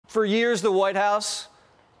For years, the White House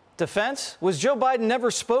defense was Joe Biden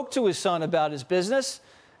never spoke to his son about his business,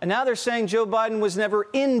 and now they're saying Joe Biden was never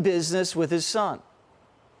in business with his son.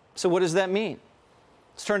 So what does that mean?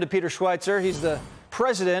 Let's turn to Peter Schweizer. He's the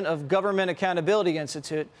president of Government Accountability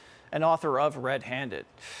Institute and author of Red Handed.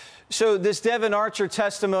 So this Devon Archer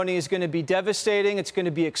testimony is going to be devastating. It's going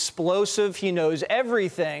to be explosive. He knows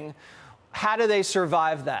everything. How do they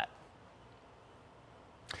survive that?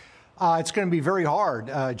 It's going to be very hard,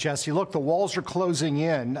 Jesse. Look, the walls are closing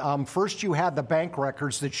in. First, you had the bank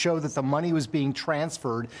records that show that the money was being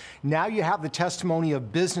transferred. Now you have the testimony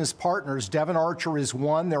of business partners. Devon Archer is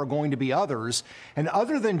one. There are going to be others. And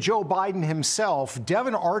other than Joe Biden himself,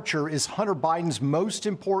 Devon Archer is Hunter Biden's most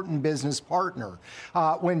important business partner.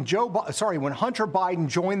 When Hunter Biden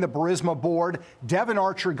joined the Burisma board, Devon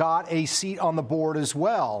Archer got a seat on the board as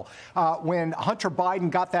well. When Hunter Biden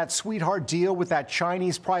got that sweetheart deal with that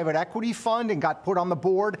Chinese private equity fund and got put on the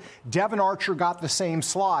board, Devon Archer got the same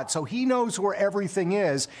slot. So he knows where everything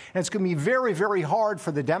is. And it's going to be very, very hard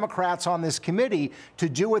for the Democrats on this committee to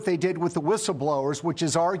do what they did with the whistleblowers, which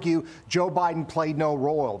is argue Joe Biden played no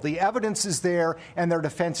role. The evidence is there and their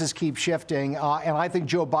defenses keep shifting. And I think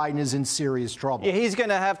Joe Biden is in serious trouble. Yeah, he's going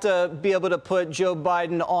to have to be able to put Joe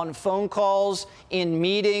Biden on phone calls, in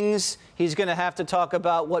meetings. He's going to have to talk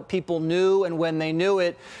about what people knew and when they knew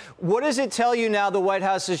it. What does it tell you now the White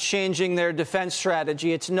House is changing their defense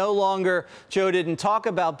strategy? It's no longer Joe didn't talk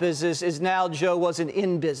about business. It's now Joe wasn't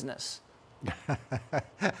in business.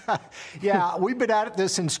 Yeah, we've been at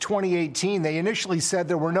this since 2018. They initially said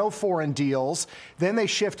there were no foreign deals. Then they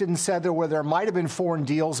shifted and said there might have been foreign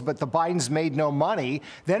deals, but the Bidens made no money.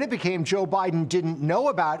 Then it became Joe Biden didn't know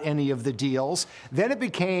about any of the deals. Then it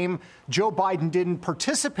became Joe Biden didn't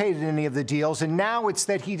participate in any of the deals. And now it's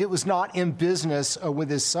that he was not in business with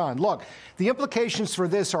his son. Look, the implications for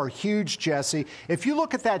this are huge, Jesse. If you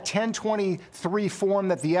look at that 1023 form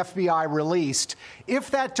that the FBI released, if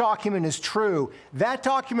that document is true, that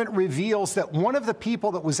document reveals that one of the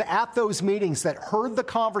people that was at those meetings that heard the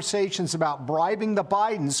conversations about bribing the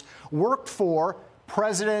Bidens worked for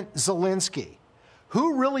President Zelensky.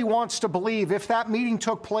 Who really wants to believe, if that meeting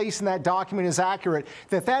took place and that document is accurate,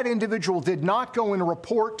 that that individual did not go and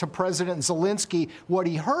report to President Zelensky what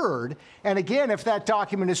he heard? And again, if that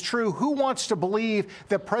document is true, who wants to believe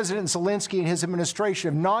that President Zelensky and his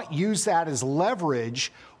administration have not used that as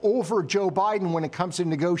leverage over Joe Biden when it comes to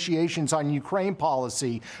negotiations on Ukraine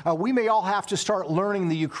policy? We may all have to start learning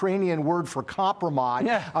the Ukrainian word for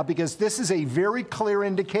compromise, because this is a very clear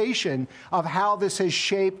indication of how this has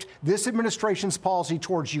shaped this administration's policy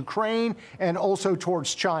towards Ukraine and also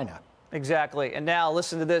towards China. Exactly. And now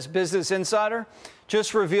listen to this. Business Insider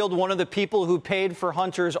just revealed one of the people who paid for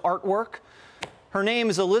Hunter's artwork. Her name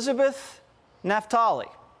is Elizabeth Naftali.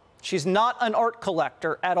 She's not an art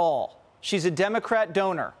collector at all. She's a Democrat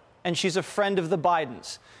donor, and she's a friend of the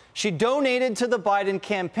Bidens. She donated to the Biden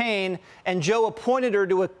campaign, and Joe appointed her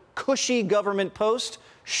to a cushy government post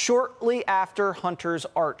shortly after Hunter's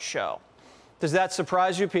art show. Does that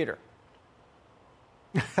surprise you, Peter?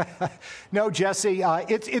 No, Jesse,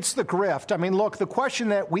 it's the grift. I mean, look, the question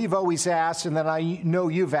that we've always asked and that I know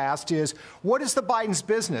you've asked is, what is the Biden's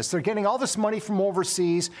business? They're getting all this money from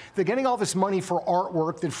overseas. They're getting all this money for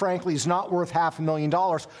artwork that, frankly, is not worth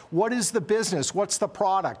 $500,000. What is the business? What's the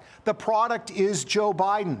product? The product is Joe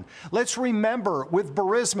Biden. Let's remember, with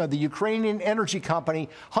Burisma, the Ukrainian energy company,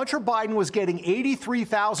 Hunter Biden was getting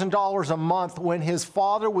 $83,000 a month when his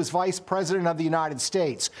father was vice president of the United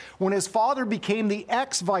States. When his father became the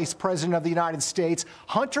ex-vice president of the United States,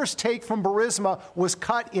 Hunter's take from Burisma was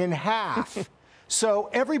cut in half. So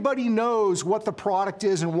everybody knows what the product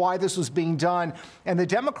is and why this was being done. And the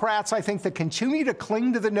Democrats, I think, that continue to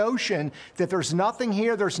cling to the notion that there's nothing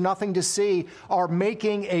here, there's nothing to see, are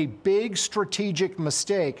making a big strategic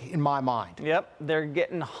mistake in my mind. Yep, they're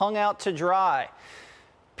getting hung out to dry.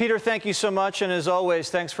 Peter, thank you so much. And as always,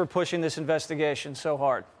 thanks for pushing this investigation so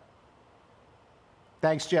hard.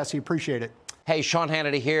 Thanks, Jesse. Appreciate it. Hey, Sean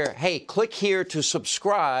Hannity here. Hey, click here to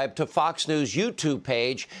subscribe to Fox News YouTube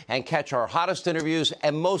page and catch our hottest interviews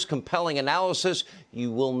and most compelling analysis.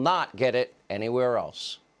 You will not get it anywhere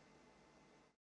else.